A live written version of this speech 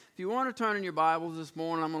you want to turn in your Bibles this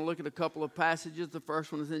morning, I'm going to look at a couple of passages. The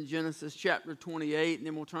first one is in Genesis chapter 28, and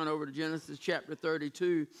then we'll turn over to Genesis chapter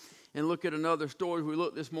 32 and look at another story. We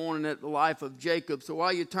looked this morning at the life of Jacob. So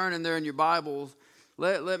while you're turning there in your Bibles,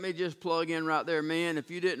 let me just plug in right there, man.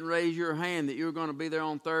 If you didn't raise your hand that you were going to be there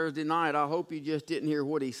on Thursday night, I hope you just didn't hear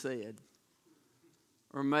what he said.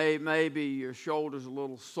 Or maybe your shoulder's a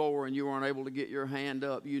little sore and you weren't able to get your hand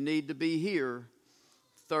up. You need to be here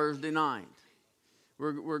Thursday night.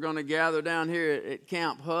 We're going to gather down here at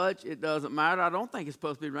Camp Hutch. It doesn't matter. I don't think it's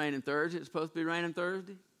supposed to be raining Thursday. It's supposed to be raining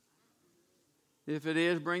Thursday. If it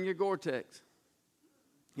is, bring your Gore-Tex.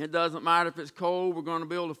 It doesn't matter if it's cold. We're going to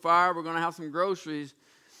build a fire. We're going to have some groceries.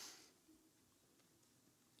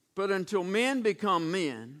 But until men become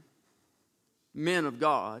men of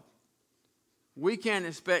God, we can't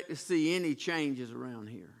expect to see any changes around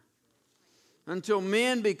here. Until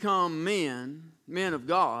men become men of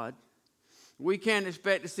God, we can't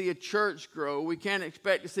expect to see a church grow. We can't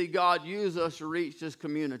expect to see God use us to reach this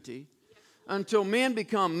community. Until men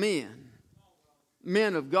become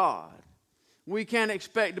men of God, we can't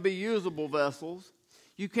expect to be usable vessels.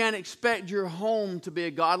 You can't expect your home to be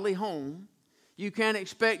a godly home. You can't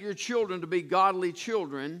expect your children to be godly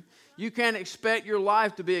children. You can't expect your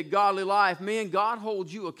life to be a godly life. Men, God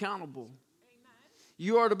holds you accountable.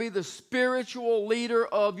 You are to be the spiritual leader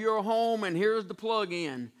of your home, and here's the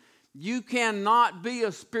plug-in. You cannot be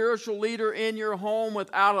a spiritual leader in your home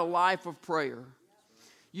without a life of prayer.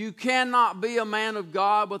 You cannot be a man of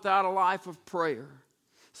God without a life of prayer.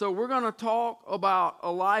 So we're going to talk about a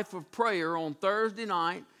life of prayer on Thursday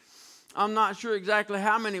night. I'm not sure exactly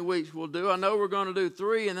how many weeks we'll do. I know we're going to do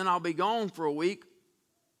 3, and then I'll be gone for a week.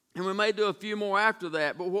 And we may do a few more after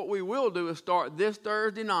that. But what we will do is start this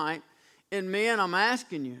Thursday night. And men, I'm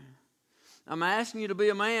asking you to be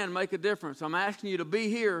a man, make a difference. I'm asking you to be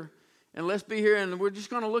here. And let's be here, and we're just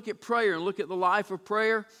going to look at prayer and look at the life of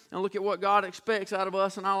prayer and look at what God expects out of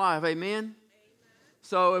us in our life. Amen? Amen.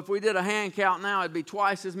 So if we did a hand count now, it'd be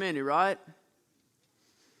twice as many, right?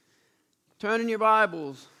 Turn in your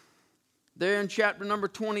Bibles. There in chapter number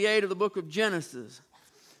 28 of the book of Genesis.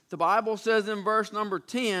 The Bible says in verse number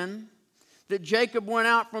 10 that Jacob went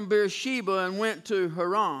out from Beersheba and went to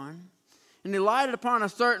Haran. And he lighted upon a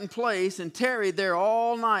certain place and tarried there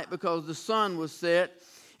all night because the sun was set.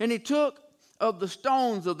 And he took of the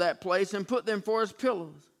stones of that place and put them for his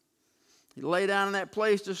pillows. He lay down in that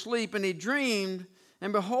place to sleep, and he dreamed,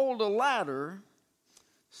 and behold, a ladder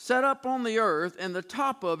set up on the earth, and the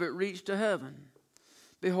top of it reached to heaven.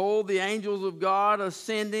 Behold, the angels of God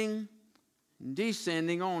ascending and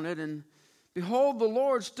descending on it. And behold, the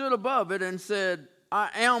Lord stood above it and said, I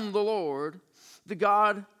am the Lord, the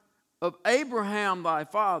God of Abraham thy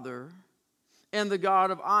father, and the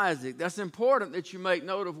God of Isaac. That's important that you make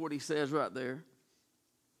note of what he says right there.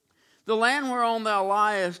 The land whereon thou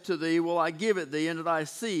liest to thee will I give it thee and to thy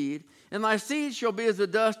seed, and thy seed shall be as the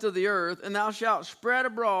dust of the earth, and thou shalt spread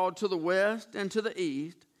abroad to the west and to the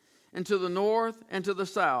east, and to the north and to the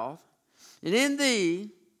south. And in thee,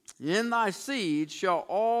 in thy seed, shall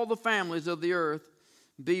all the families of the earth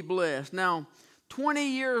be blessed. Now,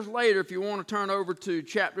 20 years later, if you want to turn over to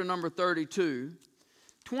chapter number 32,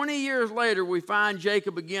 20 years later, we find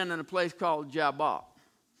Jacob again in a place called Jabbok.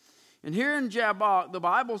 And here in Jabbok, the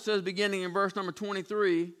Bible says, beginning in verse number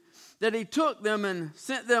 23, that he took them and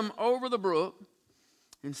sent them over the brook,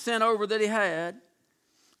 and sent over that he had.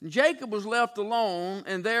 And Jacob was left alone,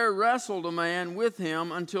 and there wrestled a man with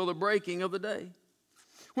him until the breaking of the day.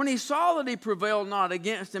 When he saw that he prevailed not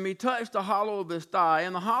against him, he touched the hollow of his thigh,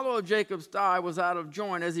 and the hollow of Jacob's thigh was out of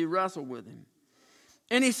joint as he wrestled with him.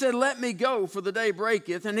 And he said, let me go, for the day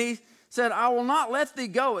breaketh. And he said, I will not let thee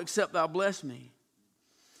go, except thou bless me.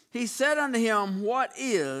 He said unto him, what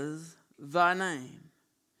is thy name?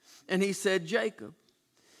 And he said, Jacob.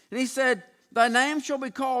 And he said, thy name shall be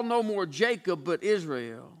called no more Jacob, but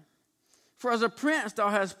Israel. For as a prince thou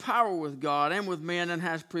hast power with God and with men, and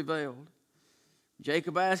hast prevailed.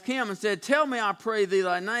 Jacob asked him and said, tell me, I pray thee,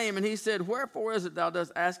 thy name. And he said, wherefore is it thou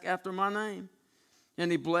dost ask after my name?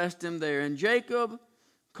 And he blessed him there. And Jacob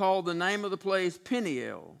called the name of the place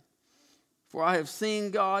Peniel, for I have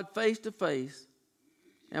seen God face to face,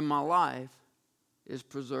 and my life is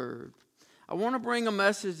preserved. I want to bring a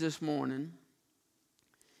message this morning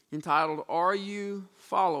entitled, Are You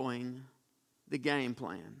Following the Game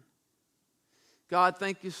Plan? God,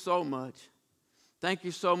 thank you so much. Thank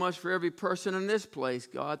you so much for every person in this place,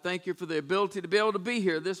 God. Thank you for the ability to be able to be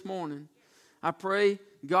here this morning. I pray,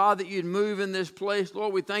 God, that you'd move in this place.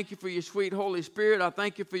 Lord, we thank you for your sweet Holy Spirit. I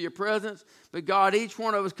thank you for your presence. But God, each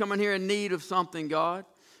one of us coming here in need of something, God.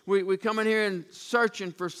 We come in here and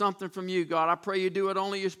searching for something from you, God. I pray you do what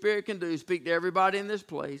only your Spirit can do. Speak to everybody in this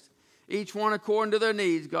place, each one according to their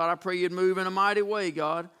needs, God. I pray you'd move in a mighty way,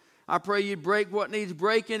 God. I pray you'd break what needs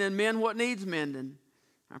breaking and mend what needs mending.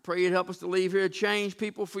 I pray you'd help us to leave here to change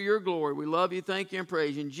people for your glory. We love you, thank you, and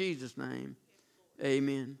praise you. In Jesus' name,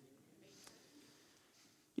 amen.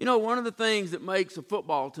 You know, one of the things that makes a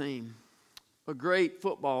football team, a great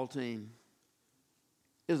football team,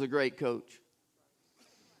 is a great coach.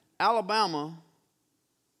 Alabama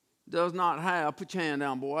does not have, put your hand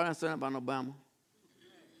down, boy. I didn't say that about Alabama.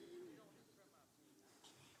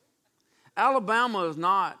 Alabama is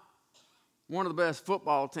not one of the best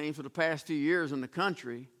football teams for the past few years in the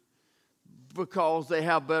country because they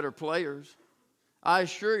have better players. I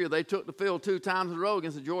assure you, they took the field 2 times in a row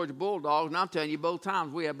against the Georgia Bulldogs, and I'm telling you, both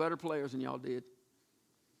times we had better players than y'all did.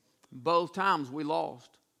 Both times we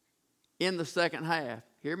lost in the second half.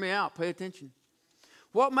 Hear me out. Pay attention.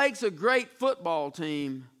 What makes a great football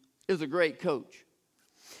team is a great coach.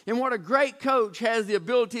 And what a great coach has the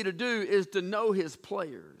ability to do is to know his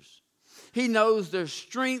players. He knows their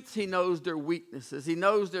strengths. He knows their weaknesses. He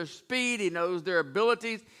knows their speed. He knows their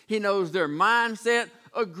abilities. He knows their mindset.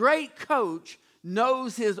 A great coach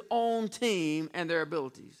knows his own team and their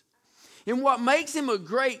abilities. And what makes him a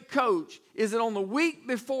great coach is that on the week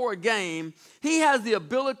before a game, he has the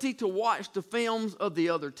ability to watch the films of the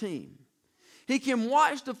other team. He can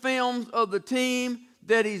watch the films of the team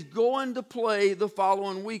that he's going to play the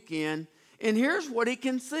following weekend. And here's what he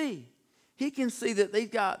can see. He can see that they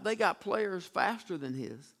got players faster than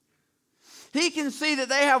his. He can see that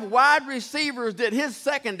they have wide receivers that his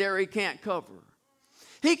secondary can't cover.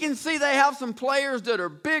 He can see they have some players that are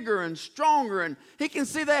bigger and stronger, and he can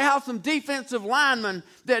see they have some defensive linemen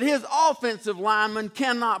that his offensive linemen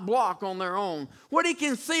cannot block on their own. What he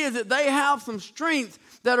can see is that they have some strengths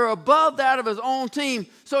that are above that of his own team,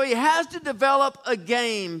 so he has to develop a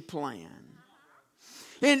game plan.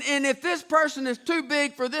 And if this person is too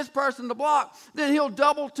big for this person to block, then he'll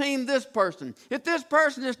double team this person. If this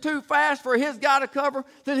person is too fast for his guy to cover,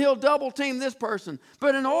 then he'll double team this person.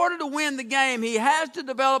 But in order to win the game, he has to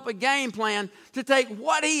develop a game plan to take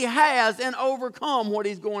what he has and overcome what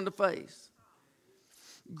he's going to face.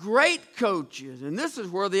 Great coaches, and this is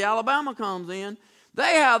where the Alabama comes in,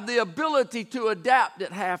 they have the ability to adapt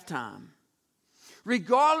at halftime.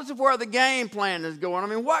 Regardless of where the game plan is going. I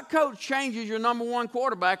mean, what coach changes your number 1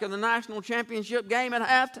 quarterback in the national championship game at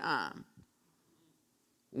halftime?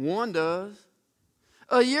 One does.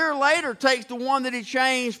 A year later, takes the one that he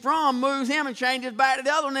changed from, moves him and changes back to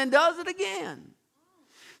the other one, and then does it again.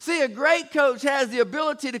 See, a great coach has the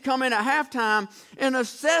ability to come in at halftime and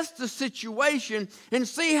assess the situation and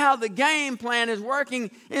see how the game plan is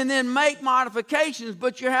working and then make modifications.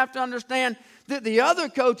 But you have to understand that the other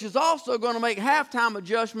coach is also going to make halftime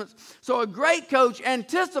adjustments. So a great coach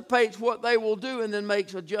anticipates what they will do and then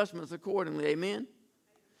makes adjustments accordingly. Amen?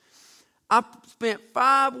 I spent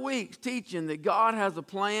 5 weeks teaching that God has a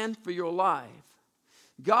plan for your life.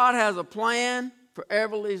 God has a plan for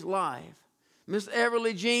Everly's life. Miss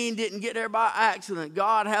Everly Jean didn't get there by accident.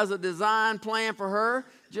 God has a design plan for her,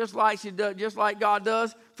 just like God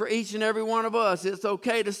does for each and every one of us. It's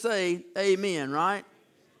okay to say amen, right?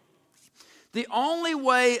 The only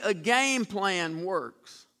way a game plan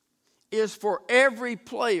works is for every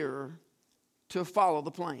player to follow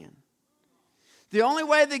the plan. The only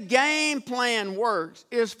way the game plan works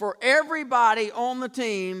is for everybody on the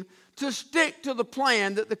team to stick to the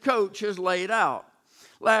plan that the coach has laid out.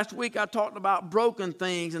 Last week I talked about broken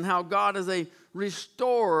things and how God is a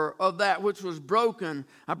restorer of that which was broken.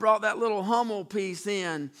 I brought that little Hummel piece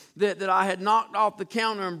in that I had knocked off the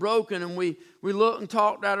counter and broken, and we looked and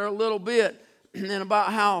talked at her a little bit and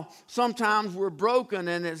about how sometimes we're broken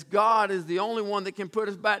and it's God is the only one that can put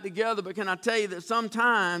us back together. But can I tell you that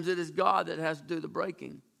sometimes it is God that has to do the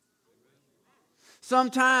breaking.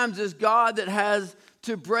 Sometimes it's God that has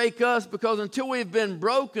to break us, because until we've been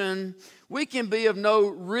broken, we can be of no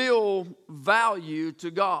real value to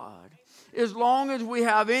God. As long as we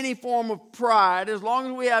have any form of pride, as long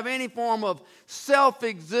as we have any form of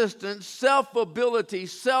self-existence, self-ability,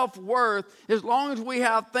 self-worth, as long as we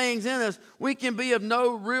have things in us, we can be of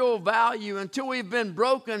no real value. Until we've been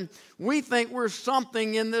broken, we think we're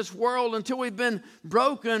something in this world. Until we've been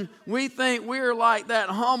broken, we think we're like that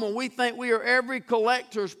Hummel. We think we are every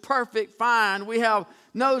collector's perfect find. We have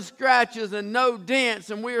no scratches and no dents,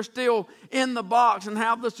 and we are still in the box and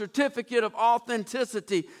have the certificate of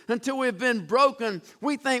authenticity until we've been broken.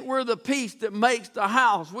 We think we're the piece that makes the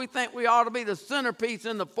house. We think we ought to be the centerpiece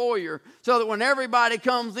in the foyer so that when everybody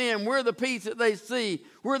comes in, we're the piece that they see.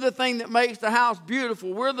 We're the thing that makes the house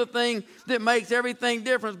beautiful. We're the thing that makes everything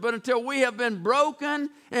different. But until we have been broken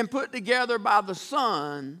and put together by the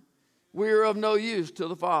Son, we are of no use to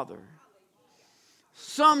the Father.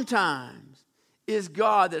 Sometimes it's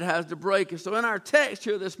God that has to break us. So in our text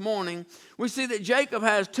here this morning, we see that Jacob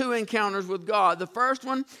has two encounters with God. The first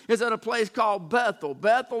one is at a place called Bethel.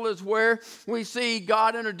 Bethel is where we see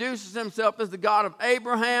God introduces himself as the God of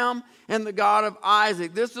Abraham and the God of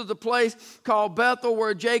Isaac. This is a place called Bethel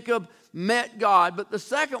where Jacob met God. But the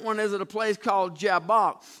second one is at a place called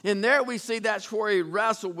Jabbok. And there we see that's where he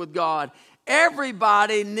wrestled with God.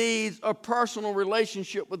 Everybody needs a personal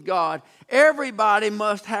relationship with God. Everybody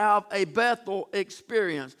must have a Bethel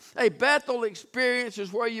experience. A Bethel experience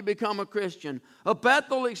is where you become a Christian. A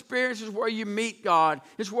Bethel experience is where you meet God.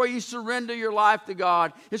 It's where you surrender your life to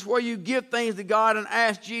God. It's where you give things to God and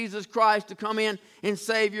ask Jesus Christ to come in and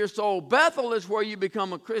save your soul. Bethel is where you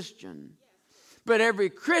become a Christian. But every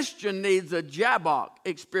Christian needs a Jabbok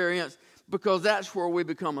experience because that's where we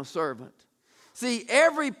become a servant. See,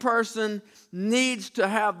 every person needs to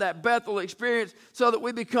have that Bethel experience so that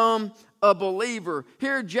we become a believer.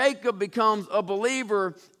 Here, Jacob becomes a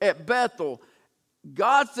believer at Bethel.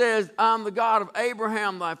 God says, I'm the God of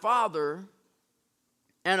Abraham, thy father,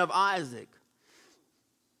 and of Isaac.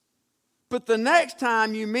 But the next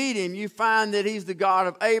time you meet him, you find that he's the God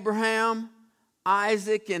of Abraham,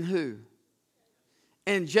 Isaac, and who?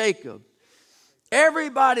 And Jacob.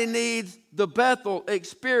 Everybody needs the Bethel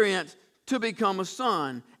experience to become a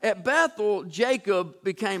son. At Bethel, Jacob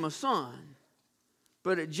became a son.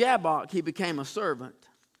 But at Jabbok, he became a servant.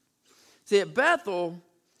 See, at Bethel,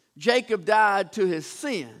 Jacob died to his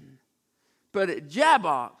sin. But at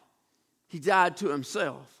Jabbok, he died to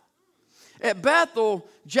himself. At Bethel,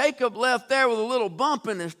 Jacob left there with a little bump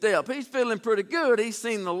in his step. He's feeling pretty good. He's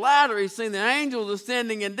seen the ladder. He's seen the angels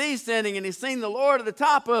ascending and descending. And he's seen the Lord at the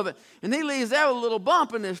top of it. And he leaves there with a little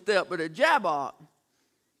bump in his step. But at Jabbok,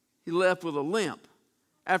 he left with a limp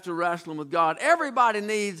after wrestling with God. Everybody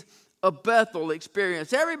needs a Bethel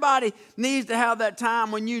experience. Everybody needs to have that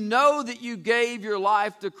time when you know that you gave your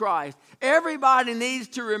life to Christ. Everybody needs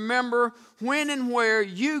to remember when and where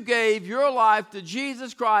you gave your life to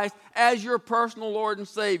Jesus Christ as your personal Lord and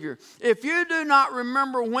Savior. If you do not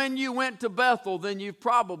remember when you went to Bethel, then you've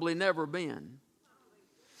probably never been.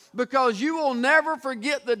 Because you will never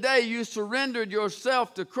forget the day you surrendered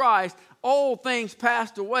yourself to Christ. Old things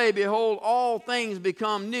passed away. Behold, all things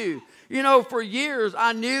become new. You know, for years,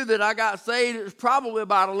 I knew that I got saved. It was probably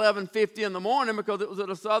about 11:50 in the morning because it was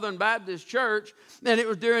at a Southern Baptist church, and it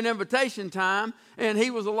was during invitation time, and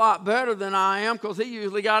he was a lot better than I am because he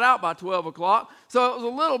usually got out by 12 o'clock. So it was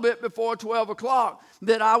a little bit before 12 o'clock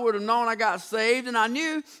that I would have known I got saved, and I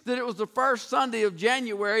knew that it was the first Sunday of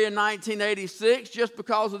January in 1986 just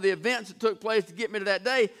because of the events that took place to get me to that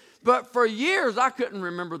day. But for years, I couldn't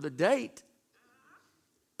remember the date.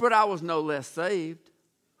 But I was no less saved.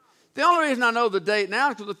 The only reason I know the date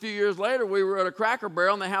now is because a few years later, we were at a Cracker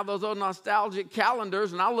Barrel, and they have those old nostalgic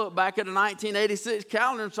calendars, and I looked back at a 1986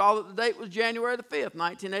 calendar and saw that the date was January the 5th,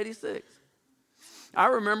 1986. I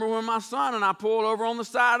remember when my son and I pulled over on the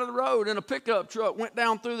side of the road in a pickup truck, went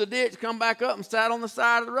down through the ditch, come back up, and sat on the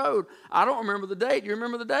side of the road. I don't remember the date. You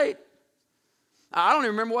remember the date? I don't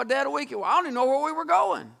even remember what day of the week it was. I don't even know where we were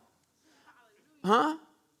going. Huh?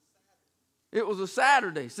 It was a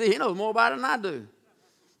Saturday. See, he knows more about it than I do.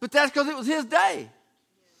 But that's because it was his day.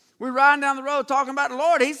 We're riding down the road talking about the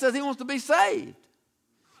Lord. He says he wants to be saved.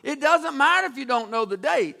 It doesn't matter if you don't know the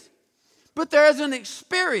date. But there's an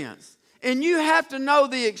experience. And you have to know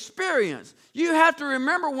the experience. You have to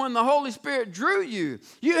remember when the Holy Spirit drew you.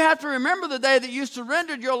 You have to remember the day that you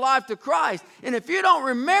surrendered your life to Christ. And if you don't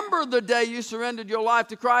remember the day you surrendered your life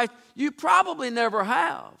to Christ, you probably never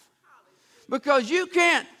have. Because you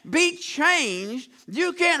can't be changed.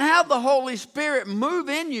 You can't have the Holy Spirit move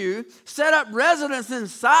in you, set up residence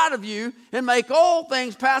inside of you, and make all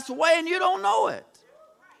things pass away, and you don't know it.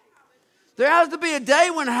 There has to be a day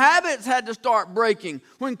when habits had to start breaking,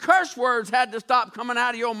 when curse words had to stop coming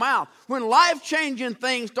out of your mouth, when life-changing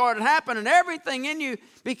things started happening, everything in you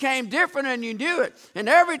became different and you knew it. And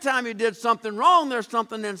every time you did something wrong, there's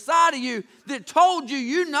something inside of you that told you,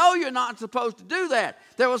 you know you're not supposed to do that.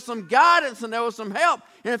 There was some guidance and there was some help.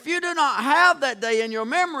 And if you do not have that day in your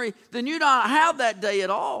memory, then you don't have that day at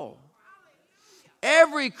all.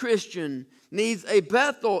 Every Christian needs a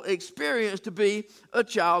Bethel experience to be a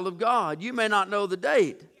child of God. You may not know the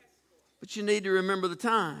date, but you need to remember the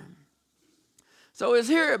time. So it's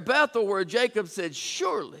here at Bethel where Jacob said,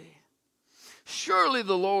 surely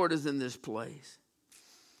the Lord is in this place.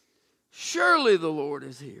 Surely the Lord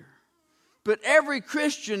is here. But every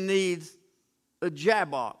Christian needs a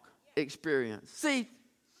Jabbok experience. See,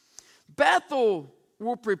 Bethel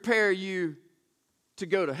will prepare you to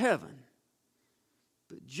go to heaven.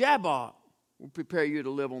 But Jabbok will prepare you to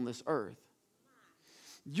live on this earth.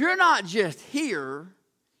 You're not just here,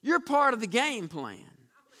 you're part of the game plan.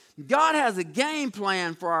 God has a game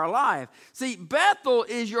plan for our life. See, Bethel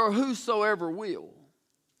is your whosoever will.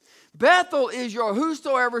 Bethel is your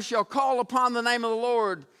whosoever shall call upon the name of the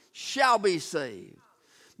Lord shall be saved.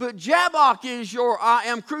 But Jabbok is your I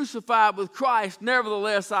am crucified with Christ,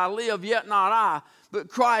 nevertheless I live, yet not I, but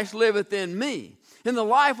Christ liveth in me. In the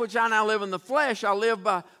life which I now live in the flesh, I live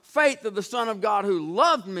by faith of the Son of God who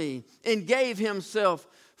loved me and gave himself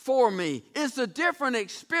for me. It's a different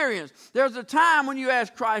experience. There's a time when you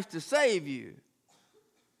ask Christ to save you.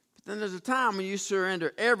 But then there's a time when you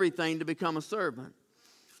surrender everything to become a servant.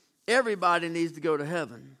 Everybody needs to go to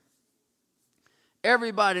heaven.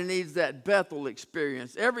 Everybody needs that Bethel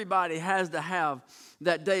experience. Everybody has to have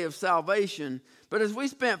that day of salvation. But as we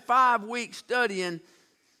spent 5 weeks studying,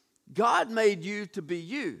 God made you to be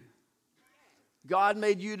you. God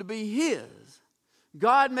made you to be his.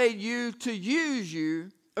 God made you to use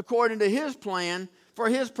you according to his plan for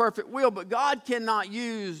his perfect will. But God cannot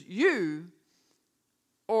use you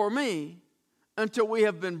or me until we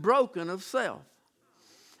have been broken of self.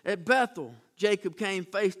 At Bethel, Jacob came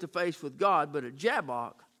face to face with God, but at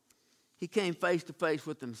Jabbok, he came face to face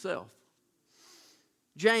with himself.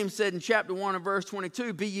 James said in chapter 1 and verse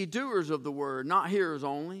 22, be ye doers of the word, not hearers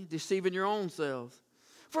only, deceiving your own selves.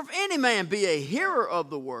 For if any man be a hearer of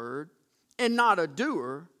the word and not a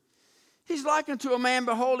doer, he's like unto a man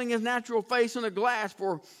beholding his natural face in a glass,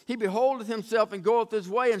 for he beholdeth himself and goeth his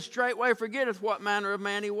way, and straightway forgetteth what manner of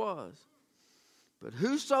man he was. But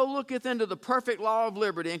whoso looketh into the perfect law of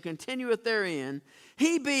liberty and continueth therein,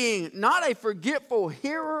 he being not a forgetful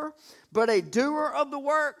hearer, but a doer of the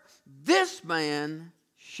work, this man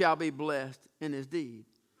shall be blessed in his deed.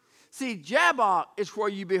 See, Jabbok is where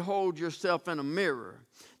you behold yourself in a mirror.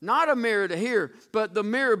 Not a mirror to hear, but the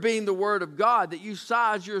mirror being the word of God, that you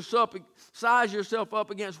size yourself up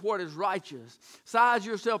against what is righteous. Size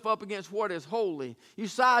yourself up against what is holy. You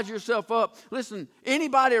size yourself up. Listen,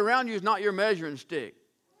 anybody around you is not your measuring stick.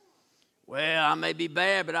 Well, I may be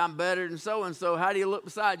bad, but I'm better than so-and-so. How do you look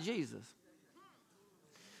beside Jesus?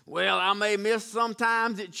 Well, I may miss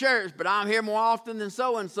sometimes at church, but I'm here more often than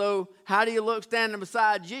so-and-so. How do you look standing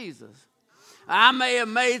beside Jesus? I may have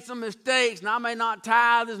made some mistakes, and I may not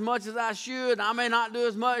tithe as much as I should, and I may not do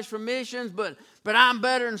as much for missions, but I'm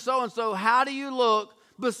better than so-and-so. How do you look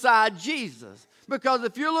beside Jesus? Because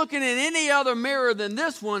if you're looking in any other mirror than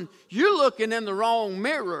this one, you're looking in the wrong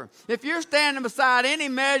mirror. If you're standing beside any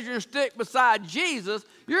measuring stick beside Jesus,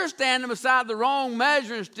 you're standing beside the wrong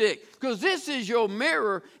measuring stick. Because this is your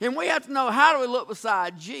mirror, and we have to know, how do we look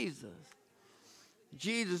beside Jesus?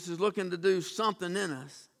 Jesus is looking to do something in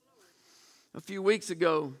us. A few weeks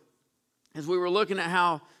ago, as we were looking at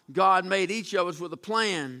how God made each of us with a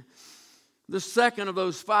plan, the second of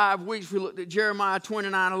those 5 weeks, we looked at Jeremiah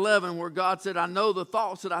 29:11, where God said, I know the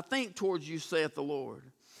thoughts that I think towards you, saith the Lord.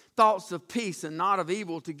 Thoughts of peace and not of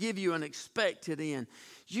evil, to give you an expected end.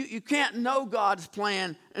 You can't know God's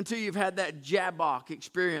plan until you've had that Jabbok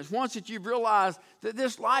experience. Once that you've realized that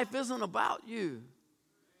this life isn't about you.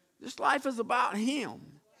 This life is about him.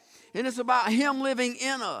 And it's about him living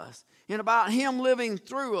in us. And about him living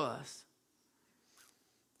through us.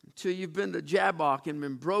 Until you've been to Jabbok and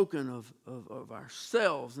been broken of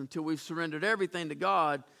ourselves, until we've surrendered everything to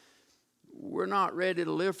God, we're not ready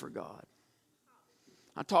to live for God.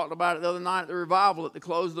 I talked about it the other night at the revival, at the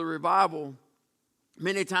close of the revival.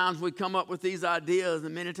 Many times we come up with these ideas,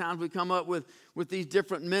 and many times we come up with these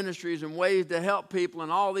different ministries and ways to help people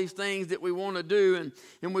and all these things that we want to do,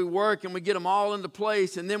 and we work and we get them all into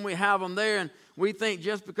place, and then we have them there, and we think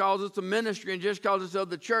just because it's a ministry and just because it's of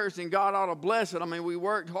the church and God ought to bless it. I mean, we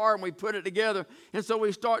worked hard and we put it together, and so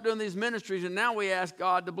we start doing these ministries, and now we ask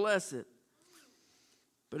God to bless it.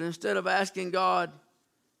 But instead of asking God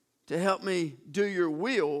to help me do your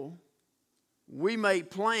will, we make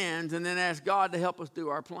plans and then ask God to help us do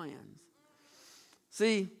our plans.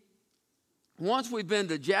 See, once we've been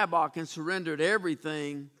to Jabbok and surrendered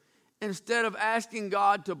everything, instead of asking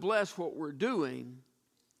God to bless what we're doing,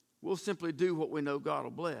 we'll simply do what we know God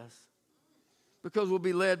will bless. Because we'll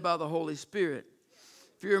be led by the Holy Spirit.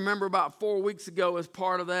 If you remember about 4 weeks ago, as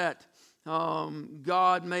part of that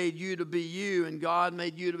God made you to be you, and God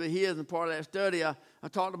made you to be His. And part of that study, I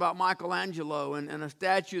talked about Michelangelo and a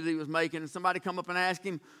statue that he was making. And somebody come up and asked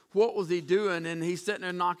him, what was he doing? And he's sitting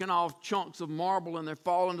there knocking off chunks of marble, and they're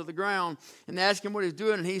falling to the ground. And they asked him what he's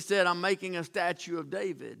doing, and he said, I'm making a statue of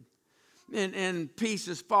David. And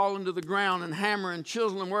pieces falling to the ground, and hammer and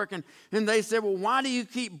chisel and working. And they said, well, why do you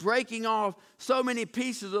keep breaking off so many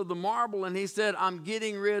pieces of the marble? And he said, I'm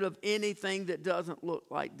getting rid of anything that doesn't look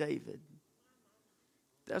like David.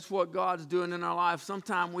 That's what God's doing in our life.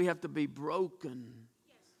 Sometimes we have to be broken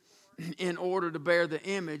in order to bear the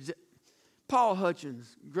image. Paul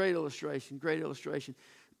Hutchins, great illustration.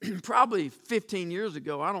 Probably 15 years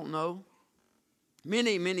ago, I don't know.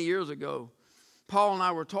 Many years ago, Paul and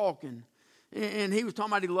I were talking. And he was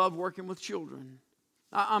talking about he loved working with children.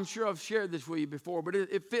 I'm sure I've shared this with you before, but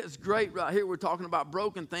it fits great right here. We're talking about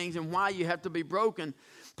broken things and why you have to be broken.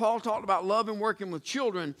 Paul talked about loving working with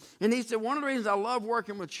children. And he said, one of the reasons I love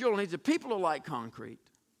working with children, he said, people are like concrete.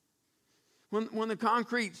 When the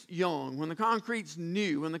concrete's young, when the concrete's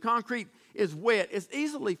new, when the concrete is wet, it's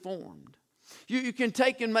easily formed. You can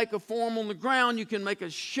take and make a form on the ground, you can make a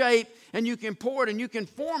shape, and you can pour it, and you can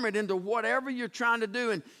form it into whatever you're trying to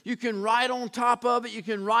do. And you can write on top of it, you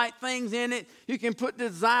can write things in it, you can put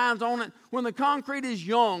designs on it. When the concrete is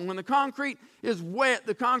young, when the concrete is wet,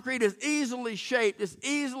 the concrete is easily shaped, it's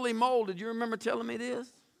easily molded. You remember telling me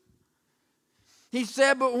this? He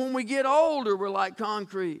said, but when we get older, we're like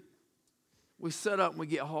concrete. We set up and we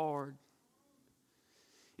get hard.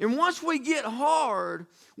 And once we get hard,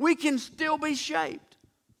 we can still be shaped.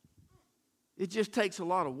 It just takes a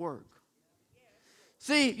lot of work.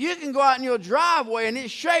 See, you can go out in your driveway and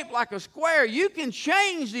it's shaped like a square. You can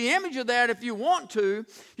change the image of that if you want to.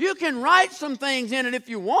 You can write some things in it if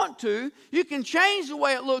you want to. You can change the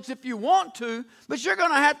way it looks if you want to. But you're going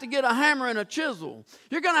to have to get a hammer and a chisel.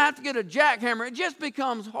 You're going to have to get a jackhammer. It just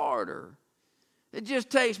becomes harder. It just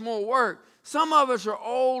takes more work. Some of us are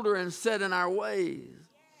older and set in our ways.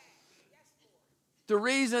 The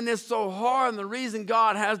reason it's so hard and the reason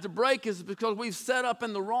God has to break is because we've set up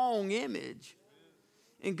in the wrong image.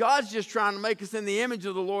 And God's just trying to make us in the image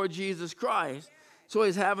of the Lord Jesus Christ. So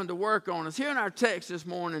He's having to work on us. Here in our text this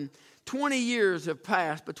morning, 20 years have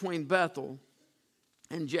passed between Bethel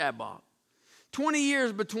and Jabbok. 20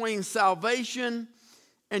 years between salvation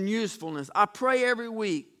and usefulness. I pray every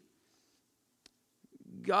week,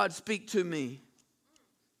 God, speak to me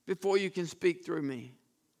before you can speak through me.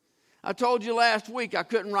 I told you last week I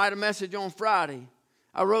couldn't write a message on Friday.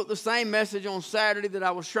 I wrote the same message on Saturday that I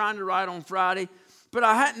was trying to write on Friday, but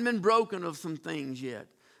I hadn't been broken of some things yet.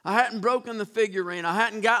 I hadn't broken the figurine. I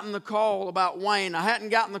hadn't gotten the call about Wayne. I hadn't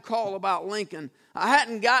gotten the call about Lincoln. I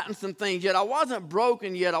hadn't gotten some things yet. I wasn't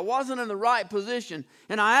broken yet. I wasn't in the right position.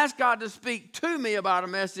 And I asked God to speak to me about a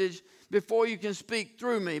message before you can speak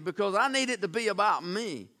through me, because I need it to be about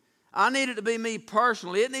me. I need it to be me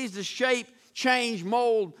personally. It needs to shape, change,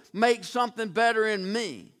 mold, make something better in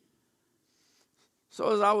me.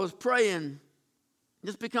 So as I was praying,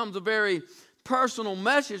 this becomes a very personal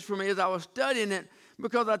message for me as I was studying it,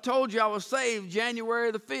 because I told you I was saved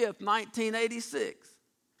January the 5th, 1986.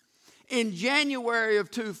 In January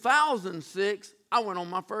of 2006, I went on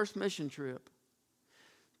my first mission trip.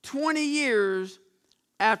 20 years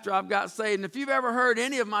after I've got saved. And if you've ever heard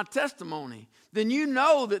any of my testimony, then you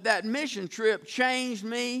know that mission trip changed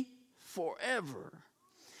me forever.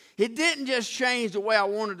 It didn't just change the way I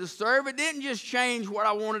wanted to serve. It didn't just change what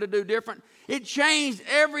I wanted to do different. It changed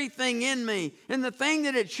everything in me. And the thing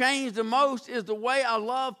that it changed the most is the way I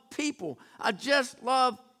love people. I just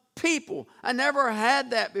love people. I never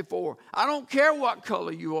had that before. I don't care what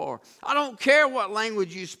color you are. I don't care what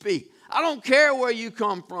language you speak. I don't care where you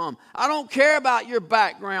come from. I don't care about your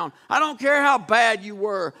background. I don't care how bad you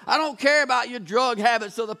were. I don't care about your drug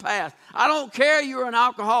habits of the past. I don't care you're an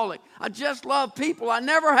alcoholic. I just love people. I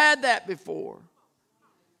never had that before.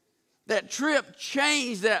 That trip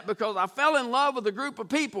changed that, because I fell in love with a group of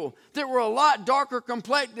people that were a lot darker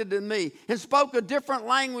complected than me and spoke a different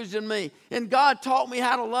language than me. And God taught me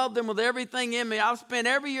how to love them with everything in me. I've spent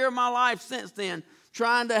every year of my life since then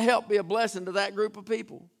trying to help be a blessing to that group of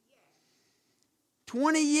people.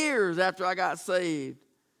 20 years after I got saved,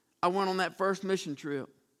 I went on that first mission trip.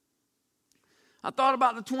 I thought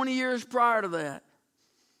about the 20 years prior to that.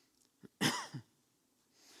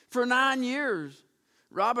 For 9 years,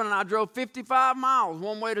 Robin and I drove 55 miles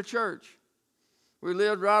one way to church. We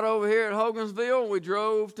lived right over here at Hogansville, and we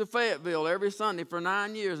drove to Fayetteville every Sunday for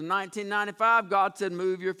 9 years. In 1995, God said,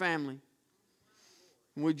 move your family.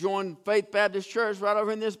 And we joined Faith Baptist Church right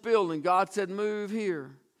over in this building. God said, move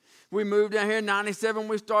here. We moved down here in 97.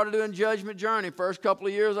 We started doing Judgment Journey. First couple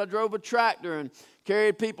of years, I drove a tractor and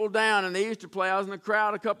carried people down in the Easter play. I was in the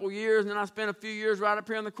crowd a couple of years, and then I spent a few years right up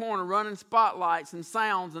here in the corner running spotlights and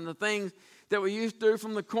sounds and the things that we used to do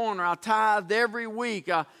from the corner. I tithed every week.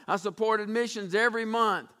 I supported missions every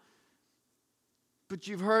month. But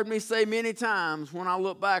you've heard me say many times, when I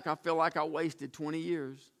look back, I feel like I wasted 20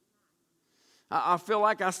 years. I feel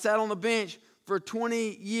like I sat on the bench for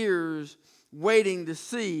 20 years waiting to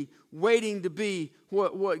see, waiting to be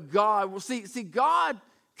what God will see. See, God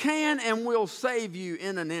can and will save you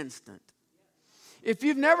in an instant. If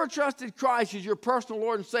you've never trusted Christ as your personal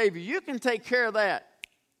Lord and Savior, you can take care of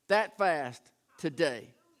that fast today.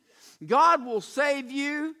 God will save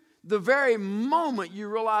you the very moment you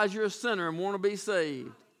realize you're a sinner and want to be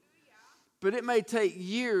saved. But it may take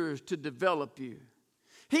years to develop you.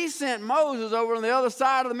 He sent Moses over on the other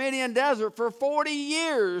side of the Midian desert for 40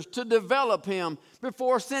 years to develop him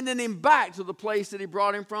before sending him back to the place that he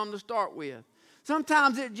brought him from to start with.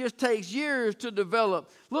 Sometimes it just takes years to develop.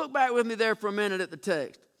 Look back with me there for a minute at the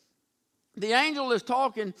text. The angel is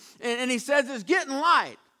talking, and he says, it's getting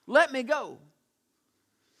light. Let me go.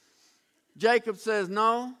 Jacob says,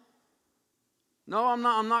 no, I'm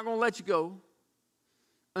not going to let you go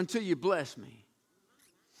until you bless me.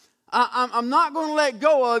 I'm not going to let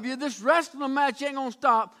go of you. This wrestling match ain't going to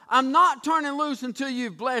stop. I'm not turning loose until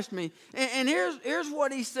you've blessed me. And here's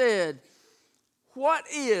what he said. What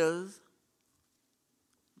is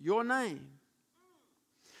your name?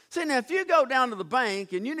 See, now if you go down to the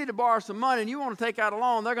bank and you need to borrow some money and you want to take out a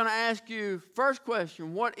loan, they're going to ask you, first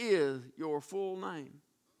question, what is your full name?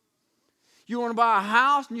 You want to buy a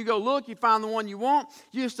house and you go look, you find the one you want.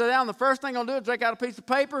 You sit down, the first thing I'll do is take out a piece of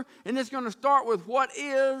paper, and it's going to start with what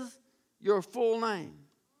is your full name.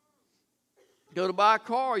 Go to buy a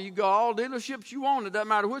car, you go all dealerships you want. It doesn't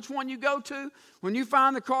matter which one you go to. When you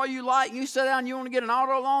find the car you like and you sit down and you want to get an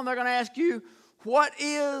auto loan, they're going to ask you, what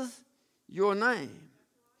is your name?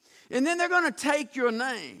 And then they're going to take your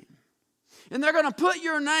name. And they're going to put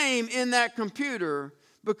your name in that computer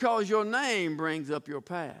because your name brings up your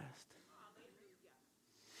past.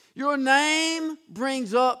 Your name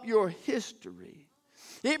brings up your history.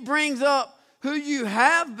 It brings up who you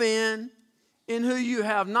have been and who you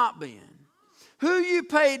have not been. Who you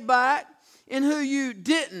paid back and who you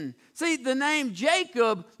didn't. See, the name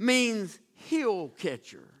Jacob means heel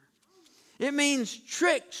catcher. It means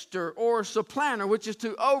trickster or supplanter, which is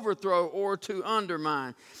to overthrow or to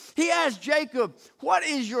undermine. He asked Jacob, what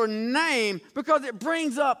is your name? Because it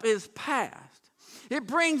brings up his past. It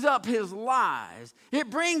brings up his lies. It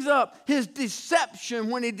brings up his deception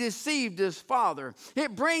when he deceived his father.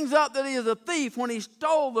 It brings up that he is a thief when he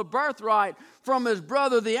stole the birthright from his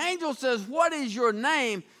brother. The angel says, what is your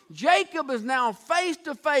name? Jacob is now face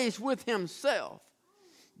to face with himself.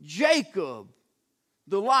 Jacob,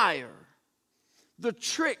 the liar, the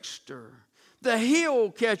trickster, the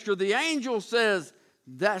heel catcher. The angel says,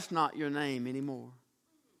 that's not your name anymore.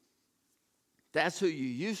 That's who you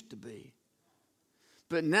used to be.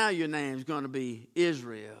 But now your name is going to be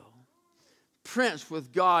Israel, prince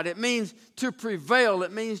with God. It means to prevail.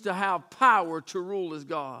 It means to have power to rule as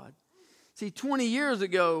God. See, 20 years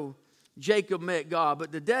ago, Jacob met God.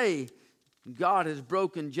 But today, God has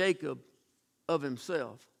broken Jacob of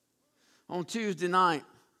himself. On Tuesday night,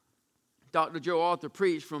 Dr. Joe Arthur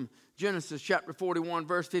preached from Genesis chapter 41,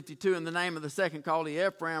 verse 52. In the name of the second called he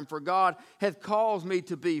Ephraim, for God hath caused me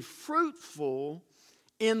to be fruitful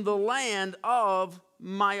in the land of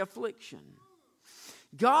my affliction.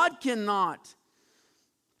 God cannot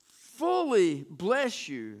fully bless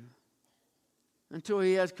you until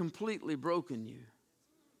he has completely broken you.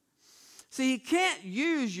 See, he can't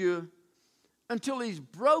use you until he's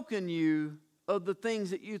broken you of the things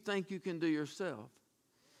that you think you can do yourself.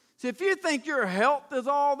 See, if you think your health is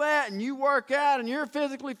all that and you work out and you're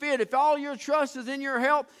physically fit, if all your trust is in your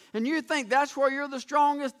health and you think that's where you're the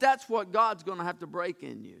strongest, that's what God's going to have to break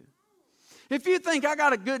in you. If you think I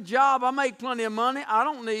got a good job, I make plenty of money, I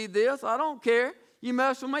don't need this, I don't care. You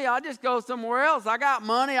mess with me, I just go somewhere else. I got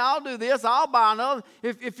money, I'll do this, I'll buy another.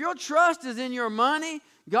 If your trust is in your money,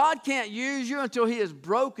 God can't use you until he has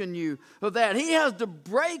broken you of that. He has to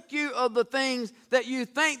break you of the things that you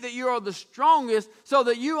think that you are the strongest so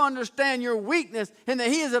that you understand your weakness and that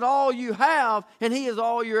he is at all you have and he is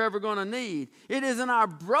all you're ever going to need. It is in our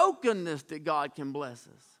brokenness that God can bless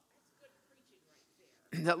us.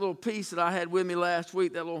 That little piece that I had with me last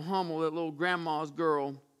week, that little Hummel, that little grandma's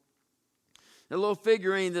girl, that little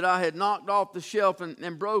figurine that I had knocked off the shelf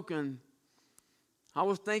and broken, I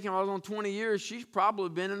was thinking I was on 20 years. She's probably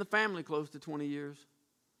been in the family close to 20 years.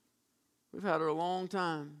 We've had her a long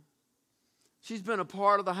time. She's been a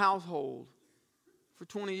part of the household for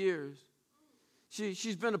 20 years.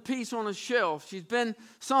 She's been a piece on a shelf. She's been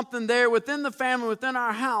something there within the family, within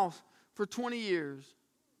our house for 20 years.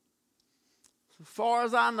 As far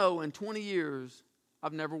as I know, in 20 years,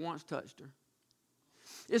 I've never once touched her.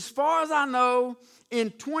 As far as I know, in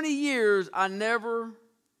 20 years, I never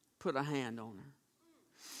put a hand on her.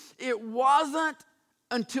 It wasn't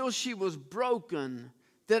until she was broken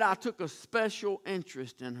that I took a special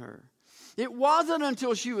interest in her. It wasn't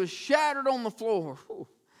until she was shattered on the floor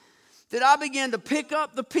that I began to pick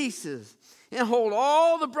up the pieces and hold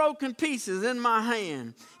all the broken pieces in my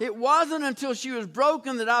hand. It wasn't until she was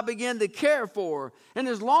broken that I began to care for her. And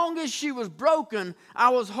as long as she was broken, I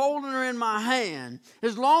was holding her in my hand.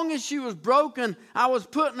 As long as she was broken, I was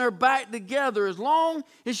putting her back together. As long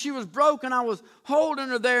as she was broken, I was holding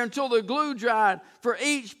her there until the glue dried for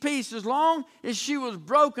each piece. As long as she was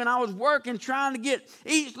broken, I was working, trying to get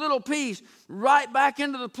each little piece right back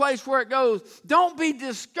into the place where it goes. Don't be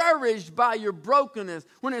discouraged by your brokenness.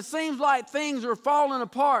 When it seems like things are falling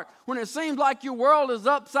apart, when it seems like your world is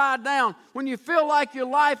upside down, when you feel like your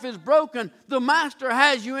life is broken, the Master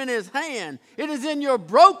has you in His hand. It is in your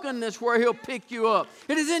brokenness where He'll pick you up.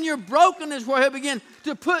 It is in your brokenness where He'll begin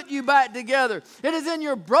to put you back together. It is in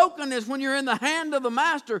your brokenness when you're in the hand of the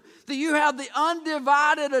Master that you have the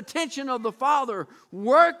undivided attention of the Father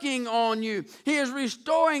working on you. He is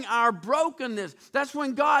restoring our brokenness. That's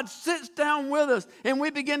when God sits down with us and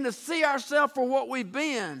we begin to see ourselves for what we've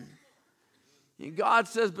been. And God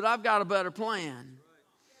says, but I've got a better plan.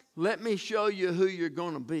 Let me show you who you're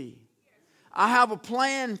going to be. I have a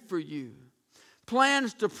plan for you.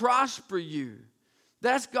 Plans to prosper you.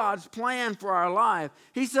 That's God's plan for our life.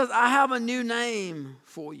 He says, I have a new name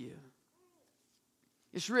for you.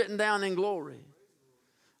 It's written down in glory.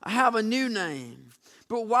 I have a new name.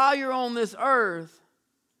 But while you're on this earth,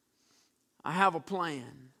 I have a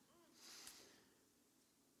plan.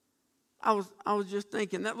 I was just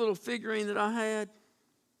thinking, that little figurine that I had,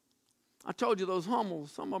 I told you those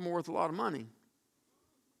Hummels, some of them are worth a lot of money.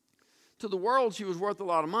 To the world, she was worth a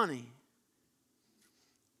lot of money.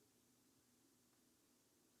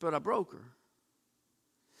 But I broke her.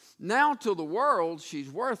 Now to the world,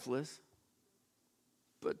 she's worthless.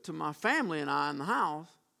 But to my family and I in the house,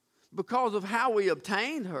 because of how we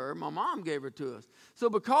obtained her, my mom gave her to us.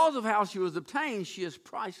 So because of how she was obtained, she is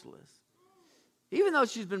priceless. Even though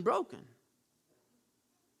she's been broken.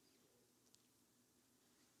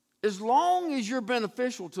 As long as you're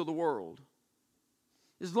beneficial to the world,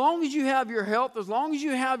 as long as you have your health, as long as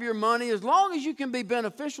you have your money, as long as you can be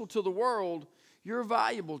beneficial to the world, you're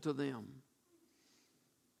valuable to them.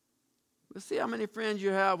 Let's see how many friends you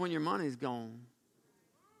have when your money's gone.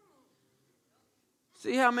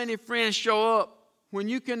 See how many friends show up when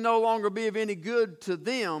you can no longer be of any good to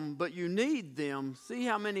them, but you need them. See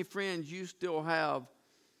how many friends you still have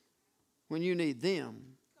when you need them.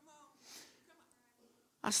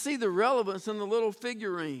 I see the relevance in the little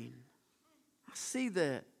figurine. I see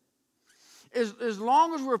that. As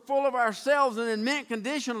long as we're full of ourselves and in mint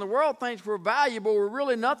condition, the world thinks we're valuable. We're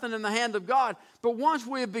really nothing in the hand of God. But once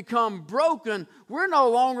we have become broken, we're no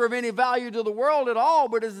longer of any value to the world at all.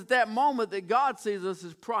 But it's at that moment that God sees us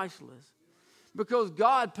as priceless. Because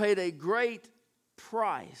God paid a great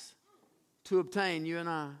price to obtain you and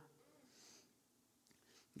I.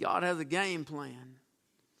 God has a game plan.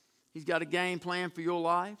 He's got a game plan for your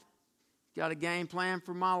life. He's got a game plan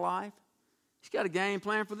for my life. He's got a game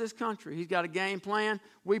plan for this country. He's got a game plan.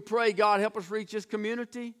 We pray, God, help us reach this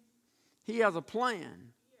community. He has a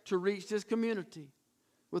plan to reach this community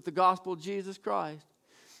with the gospel of Jesus Christ.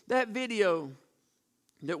 That video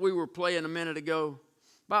that we were playing a minute ago,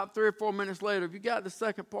 about 3 or 4 minutes later, if you got the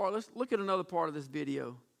second part, let's look at another part of this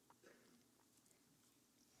video.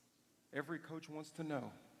 Every coach wants to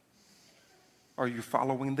know, are you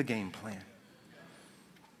following the game plan?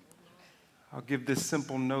 I'll give this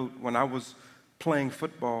simple note. When I was playing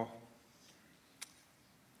football,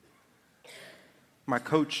 my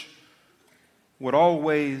coach would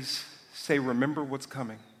always say, remember what's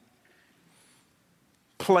coming.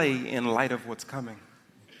 Play in light of what's coming.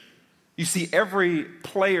 You see, every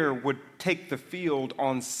player would take the field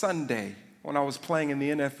on Sunday when I was playing in the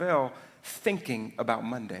NFL thinking about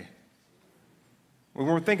Monday. We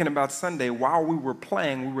weren't thinking about Sunday. While we were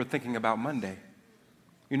playing, we were thinking about Monday.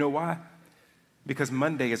 You know why? Because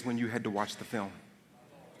Monday is when you had to watch the film.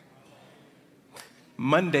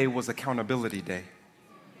 Monday was accountability day.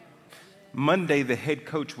 Monday, the head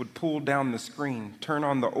coach would pull down the screen, turn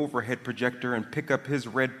on the overhead projector, and pick up his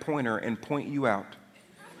red pointer and point you out.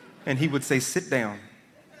 And he would say, sit down.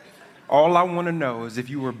 All I want to know is if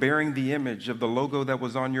you were bearing the image of the logo that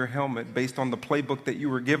was on your helmet based on the playbook that you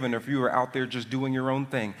were given, or if you were out there just doing your own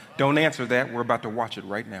thing. Don't answer that. We're about to watch it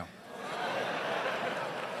right now.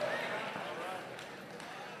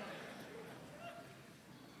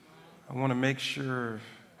 I want to make sure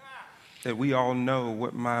that we all know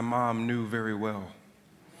what my mom knew very well.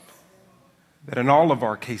 That in all of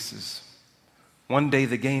our cases, one day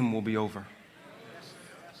the game will be over.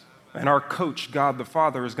 And our coach, God the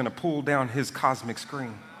Father, is going to pull down his cosmic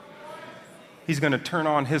screen. He's going to turn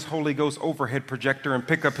on his Holy Ghost overhead projector and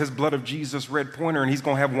pick up his blood of Jesus red pointer, and he's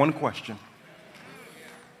going to have one question.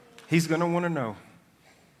 He's going to want to know,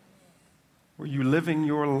 were you living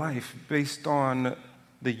your life based on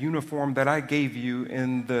the uniform that I gave you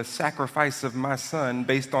in the sacrifice of my son,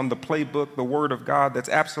 based on the playbook, the word of God that's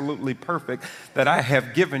absolutely perfect that I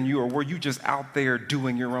have given you, or were you just out there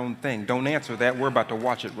doing your own thing? Don't answer that. We're about to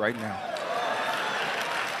watch it right now.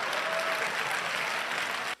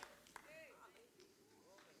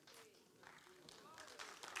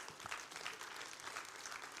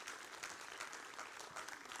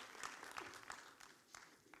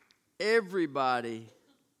 Everybody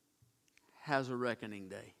has a reckoning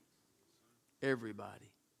day. Everybody.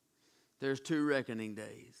 There's 2 reckoning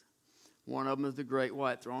days. One of them is the great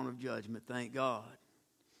white throne of judgment. Thank God.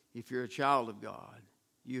 If you're a child of God,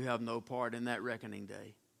 you have no part in that reckoning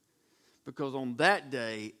day. Because on that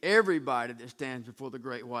day, everybody that stands before the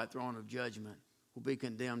great white throne of judgment will be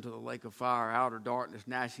condemned to the lake of fire, outer darkness,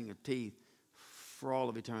 gnashing of teeth for all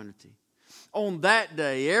of eternity. On that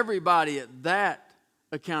day, everybody at that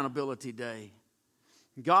accountability day,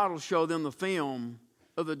 God will show them the film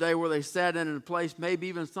of the day where they sat in a place, maybe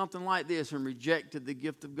even something like this, and rejected the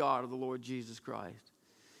gift of God of the Lord Jesus Christ.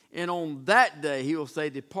 And on that day, he will say,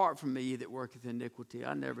 depart from me, ye that worketh iniquity.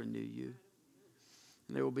 I never knew you.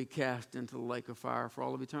 And they will be cast into the lake of fire for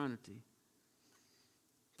all of eternity.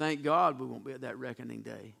 Thank God we won't be at that reckoning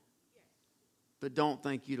day. But don't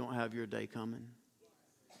think you don't have your day coming.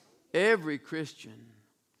 Every Christian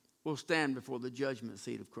will stand before the judgment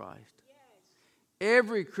seat of Christ.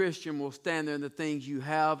 Every Christian will stand there in the things you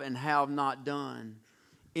have and have not done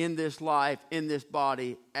in this life, in this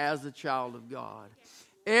body, as a child of God.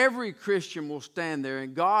 Every Christian will stand there,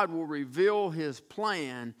 and God will reveal his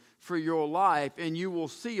plan for your life, and you will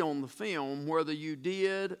see on the film whether you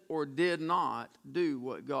did or did not do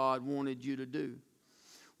what God wanted you to do.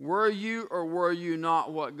 Were you or were you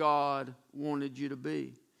not what God wanted you to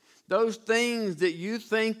be? Those things that you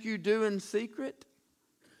think you do in secret,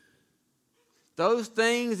 those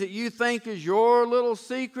things that you think is your little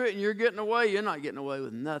secret and you're getting away, you're not getting away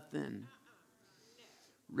with nothing.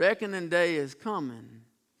 Reckoning day is coming,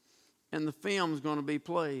 and the film's going to be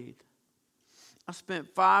played. I spent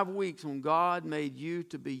 5 weeks on God made you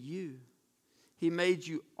to be you. He made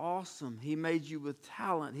you awesome. He made you with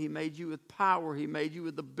talent. He made you with power. He made you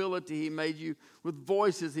with ability. He made you with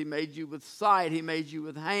voices. He made you with sight. He made you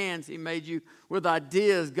with hands. He made you with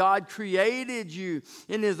ideas. God created you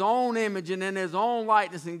in his own image and in his own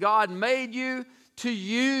likeness. And God made you to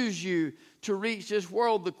use you to reach this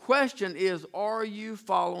world. The question is, are you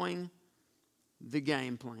following the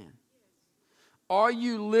game plan? Are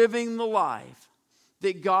you living the life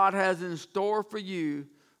that God has in store for you?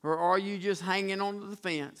 Or are you just hanging onto the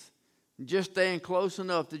fence, just staying close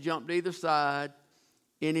enough to jump to either side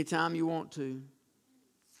anytime you want to?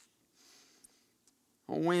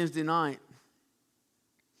 On Wednesday night,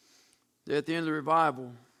 at the end of the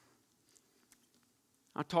revival,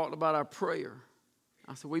 I talked about our prayer.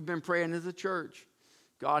 I said, we've been praying as a church.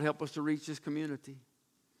 God, help us to reach this community.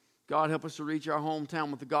 God, help us to reach our hometown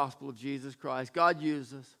with the gospel of Jesus Christ. God,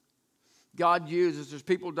 use us. God, use us. There's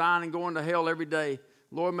people dying and going to hell every day.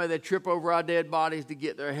 Lord, may they trip over our dead bodies to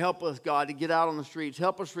get there. Help us, God, to get out on the streets.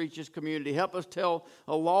 Help us reach this community. Help us tell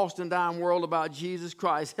a lost and dying world about Jesus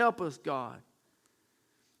Christ. Help us, God.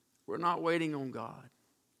 We're not waiting on God.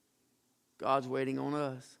 God's waiting on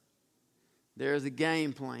us. There's a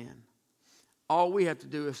game plan. All we have to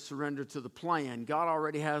do is surrender to the plan. God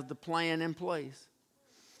already has the plan in place.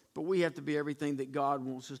 But we have to be everything that God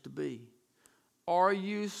wants us to be. Are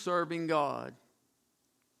you serving God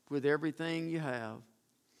with everything you have?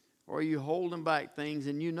 Or are you holding back things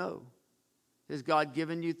and you know? Has God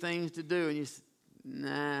given you things to do and you say,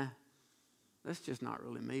 nah, that's just not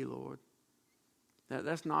really me, Lord.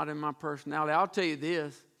 That's not in my personality. I'll tell you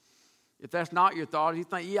this. If that's not your thought, you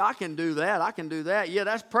think, yeah, I can do that. Yeah,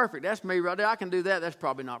 that's perfect. That's me right there. I can do that. That's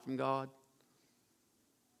probably not from God.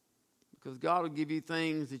 Because God will give you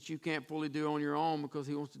things that you can't fully do on your own because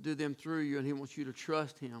he wants to do them through you and he wants you to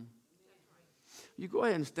trust him. You go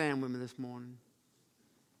ahead and stand with me this morning.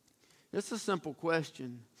 It's a simple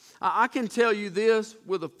question. I can tell you this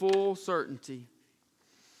with a full certainty.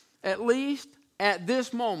 At least at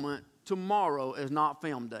this moment, tomorrow is not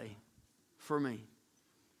film day for me.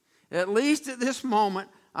 At least at this moment,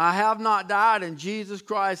 I have not died and Jesus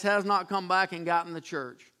Christ has not come back and gotten the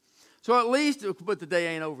church. So at least, but the day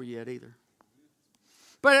ain't over yet either.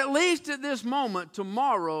 But at least at this moment,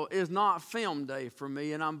 tomorrow is not film day for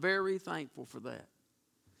me, and I'm very thankful for that.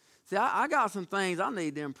 See, I got some things I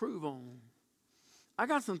need to improve on. I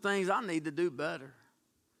got some things I need to do better.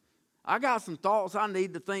 I got some thoughts I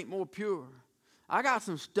need to think more pure. I got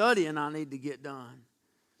some studying I need to get done.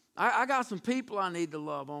 I got some people I need to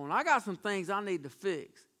love on. I got some things I need to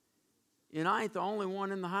fix. And I ain't the only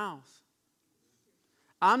one in the house.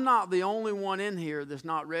 I'm not the only one in here that's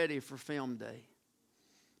not ready for film day.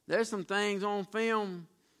 There's some things on film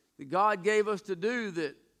that God gave us to do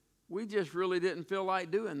that we just really didn't feel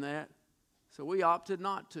like doing that. So we opted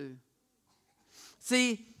not to.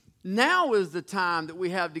 See, now is the time that we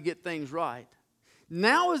have to get things right.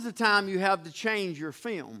 Now is the time you have to change your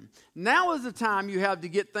film. Now is the time you have to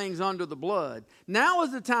get things under the blood. Now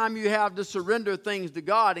is the time you have to surrender things to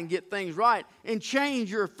God and get things right and change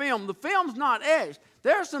your film. The film's not etched.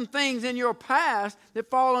 There are some things in your past that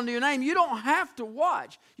fall under your name. You don't have to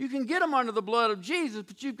watch. You can get them under the blood of Jesus,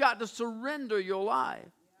 but you've got to surrender your life.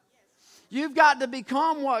 You've got to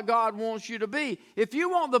become what God wants you to be. If you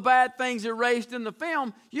want the bad things erased in the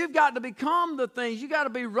film, you've got to become the things. You've got to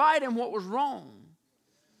be right in what was wrong.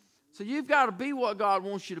 So you've got to be what God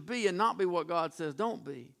wants you to be and not be what God says don't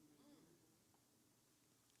be.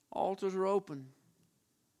 Altars are open.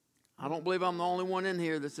 I don't believe I'm the only one in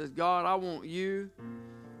here that says, God, I want you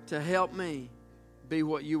to help me be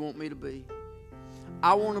what you want me to be.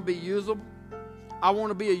 I want to be usable. I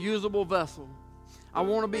want to be a usable vessel. I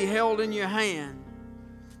want to be held in your hand.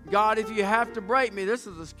 God, if you have to break me, this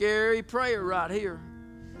is a scary prayer right here.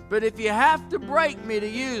 But if you have to break me to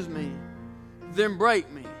use me, then break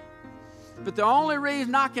me. But the only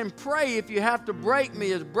reason I can pray if you have to break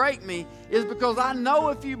me is because I know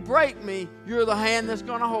if you break me, you're the hand that's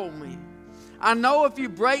going to hold me. I know if you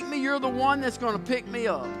break me, you're the one that's going to pick me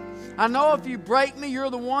up. I know if you break me, you're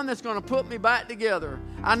the one that's going to put me back together.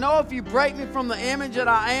 I know if you break me from the image that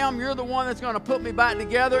I am, you're the one that's going to put me back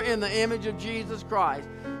together in the image of Jesus Christ.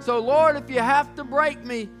 So, Lord, if you have to break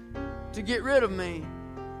me to get rid of me,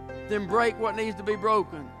 then break what needs to be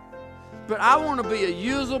broken. But I want to be a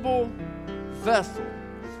usable vessel.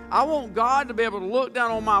 I want God to be able to look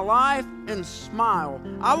down on my life and smile.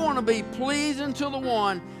 I want to be pleasing to the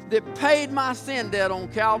one that paid my sin debt on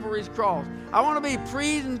Calvary's cross. I want to be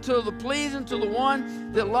pleasing to the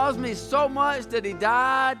one that loves me so much that he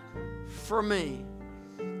died for me.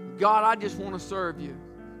 God, I just want to serve you.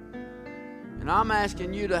 And I'm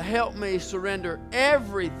asking you to help me surrender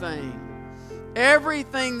everything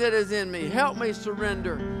that is in me. Help me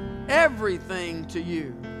surrender everything to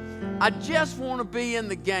you. I just want to be in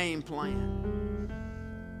the game plan.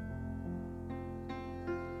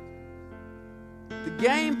 The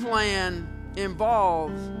game plan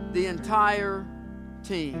involves the entire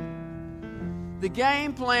team. The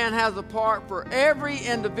game plan has a part for every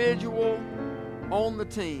individual on the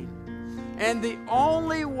team. And the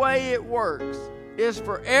only way it works is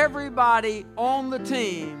for everybody on the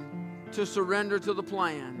team to surrender to the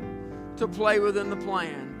plan, to play within the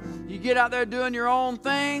plan. You get out there doing your own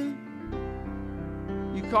thing,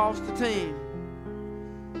 you cost the team.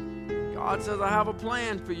 God says, I have a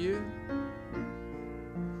plan for you.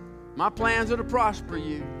 My plans are to prosper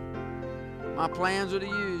you. My plans are to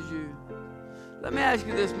use you. Let me ask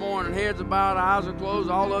you this morning, heads are bowed, eyes are closed,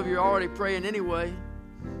 all of you are already praying anyway.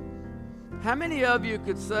 How many of you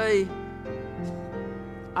could say,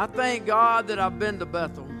 I thank God that I've been to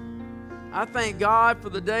Bethel. I thank God for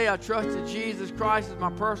the day I trusted Jesus Christ as my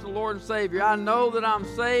personal Lord and Savior. I know that I'm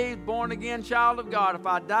saved, born again child of God. If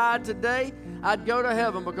I died today, I'd go to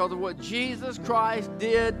heaven because of what Jesus Christ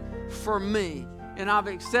did for me. And I've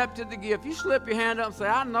accepted the gift. You slip your hand up and say,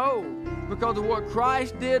 I know because of what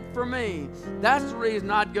Christ did for me. That's the reason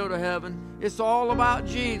I'd go to heaven. It's all about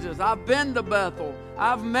Jesus. I've been to Bethel.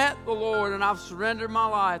 I've met the Lord and I've surrendered my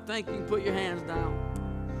life. Thank you. You can put your hands down.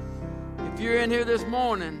 If you're in here this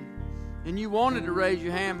morning and you wanted to raise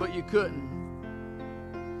your hand but you couldn't.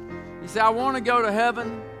 You say, I want to go to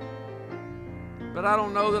heaven, but I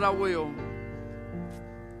don't know that I will.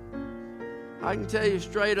 I can tell you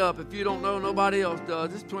straight up, if you don't know, nobody else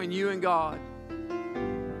does. It's between you and God.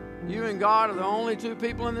 You and God are the only two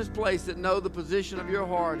people in this place that know the position of your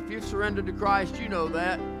heart. If you've surrendered to Christ, you know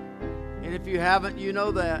that. And if you haven't, you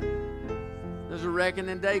know that. There's a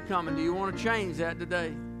reckoning day coming. Do you want to change that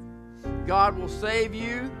today? God will save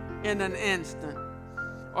you in an instant?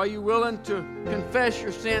 Are you willing to confess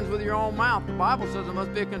your sins with your own mouth? The Bible says it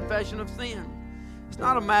must be a confession of sin. It's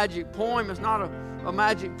not a magic poem. It's not a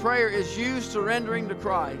magic prayer. It's you surrendering to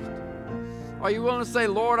Christ. Are you willing to say,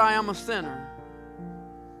 Lord, I am a sinner?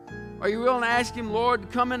 Are you willing to ask Him, Lord, to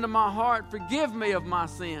come into my heart, forgive me of my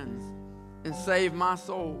sins, and save my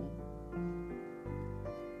soul?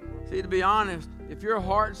 See, to be honest, if your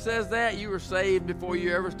heart says that, you were saved before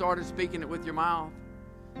you ever started speaking it with your mouth.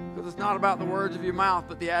 Because it's not about the words of your mouth,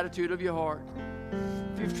 but the attitude of your heart.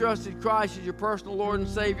 If you've trusted Christ as your personal Lord and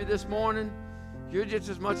Savior this morning, you're just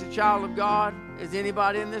as much a child of God as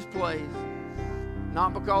anybody in this place.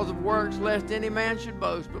 Not because of works, lest any man should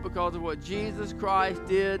boast, but because of what Jesus Christ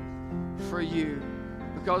did for you.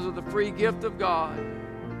 Because of the free gift of God.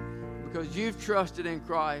 Because you've trusted in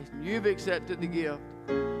Christ and you've accepted the gift.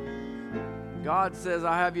 God says,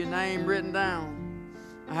 I have your name written down.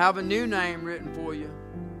 I have a new name written for you.